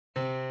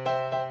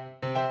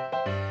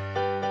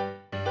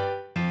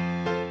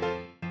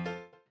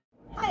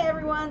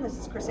everyone,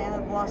 this is Krysan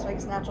at the Las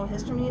Vegas Natural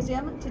History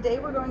Museum. Today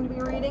we're going to be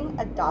reading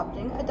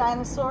Adopting a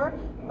Dinosaur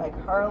by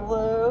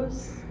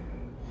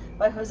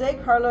Jose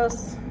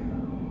Carlos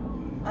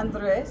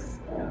Andres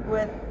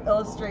with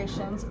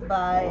illustrations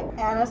by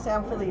Anna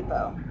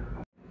Sanfelippo.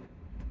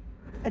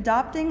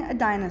 Adopting a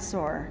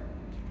Dinosaur,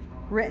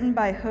 written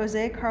by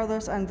Jose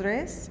Carlos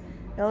Andres,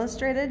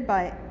 illustrated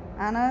by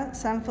Anna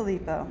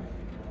Sanfelippo.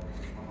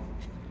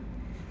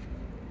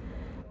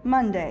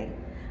 Monday.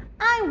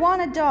 I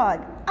want a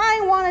dog.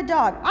 I want a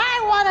dog.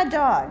 I want a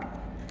dog.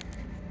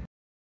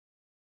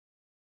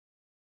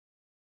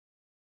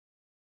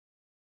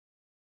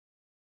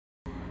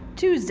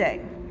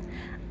 Tuesday.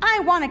 I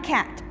want a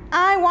cat.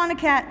 I want a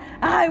cat.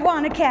 I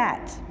want a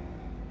cat.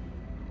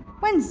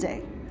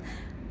 Wednesday.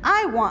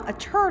 I want a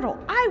turtle.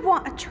 I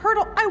want a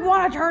turtle. I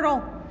want a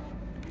turtle.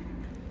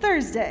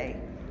 Thursday.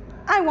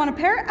 I want a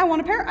parrot. I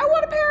want a parrot. I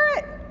want a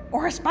parrot.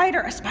 Or a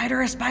spider. A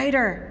spider. A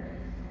spider.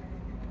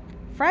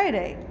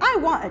 Friday, I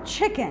want a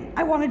chicken.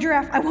 I want a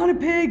giraffe. I want a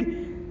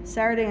pig.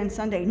 Saturday and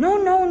Sunday,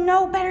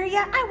 no, better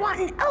yet, I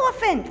want an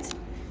elephant.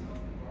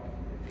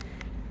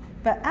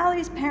 But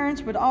Allie's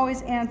parents would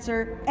always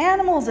answer,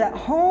 animals at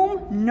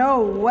home? No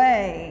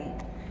way.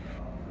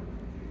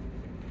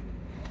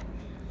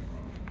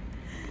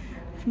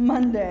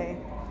 Monday,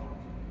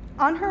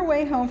 on her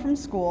way home from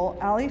school,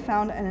 Allie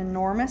found an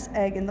enormous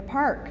egg in the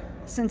park.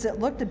 Since it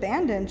looked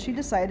abandoned, she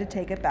decided to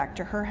take it back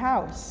to her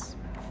house.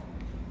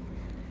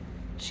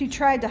 She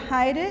tried to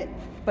hide it,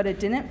 but it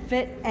didn't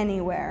fit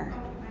anywhere.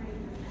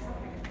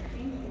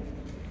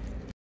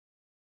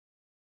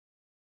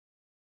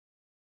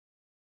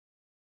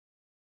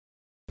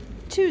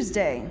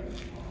 Tuesday.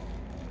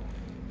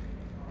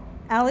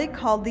 Allie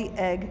called the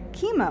egg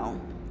Chemo.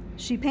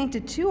 She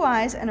painted 2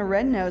 eyes and a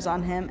red nose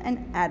on him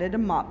and added a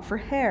mop for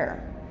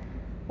hair.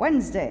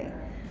 Wednesday.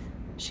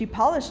 She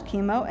polished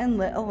Chemo and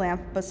lit a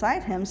lamp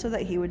beside him so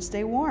that he would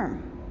stay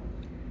warm.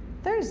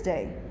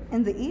 Thursday.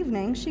 In the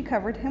evening, she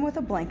covered him with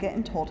a blanket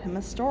and told him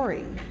a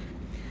story.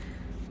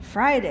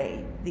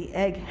 Friday, the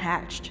egg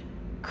hatched.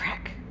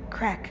 Crack,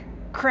 crack,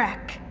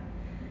 crack.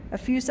 A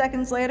few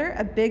seconds later,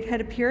 a big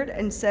head appeared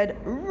and said,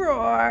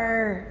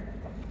 roar.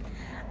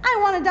 I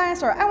want a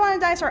dinosaur, I want a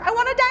dinosaur, I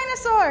want a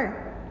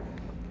dinosaur.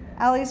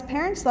 Allie's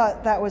parents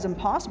thought that was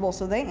impossible,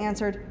 so they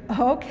answered,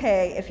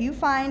 okay, if you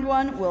find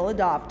one, we'll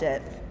adopt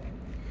it.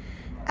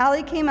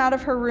 Allie came out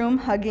of her room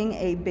hugging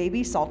a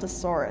baby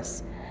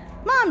Saltosaurus.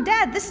 Mom,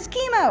 Dad, this is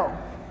Chemo.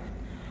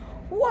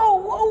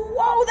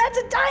 Whoa, that's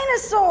a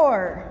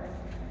dinosaur.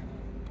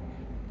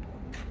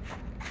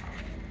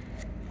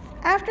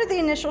 After the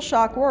initial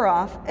shock wore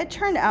off, it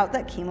turned out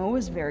that Chemo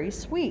was very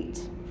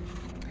sweet.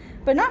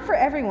 But not for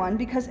everyone,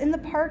 because in the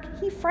park,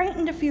 he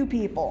frightened a few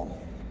people.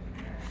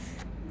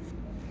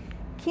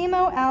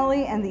 Chemo,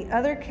 Allie, and the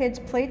other kids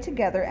played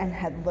together and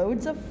had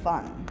loads of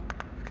fun.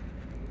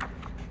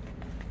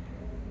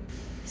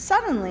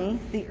 Suddenly,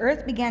 the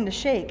earth began to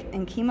shake,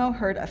 and Chemo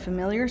heard a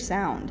familiar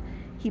sound.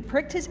 He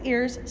pricked his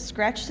ears,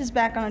 scratched his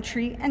back on a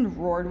tree, and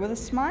roared with a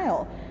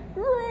smile.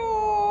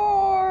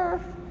 Roar!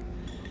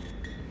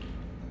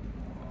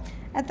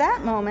 At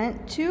that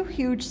moment, 2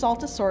 huge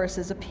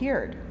Saltosauruses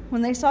appeared.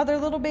 When they saw their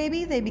little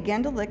baby, they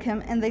began to lick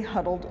him, and they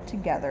huddled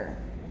together.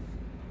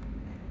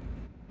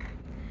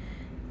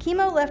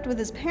 Chemo left with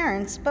his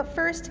parents, but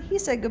first he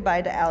said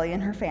goodbye to Allie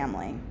and her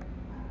family.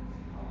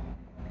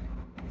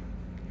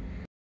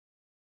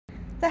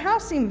 The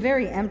house seemed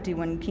very empty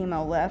when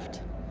Chemo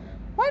left.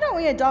 Why don't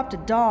we adopt a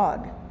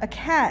dog, a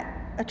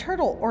cat, a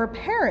turtle, or a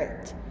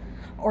parrot?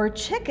 Or a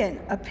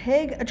chicken, a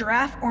pig, a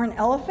giraffe, or an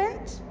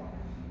elephant?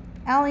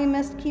 Allie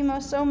missed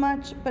Chemo so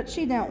much, but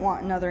she didn't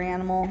want another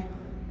animal.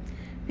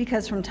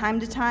 Because from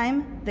time to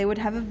time, they would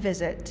have a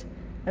visit,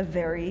 a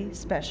very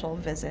special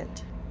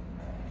visit.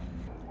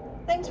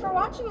 Thanks for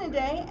watching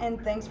today,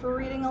 and thanks for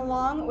reading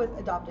along with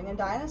Adopting a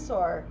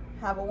Dinosaur.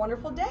 Have a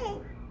wonderful day.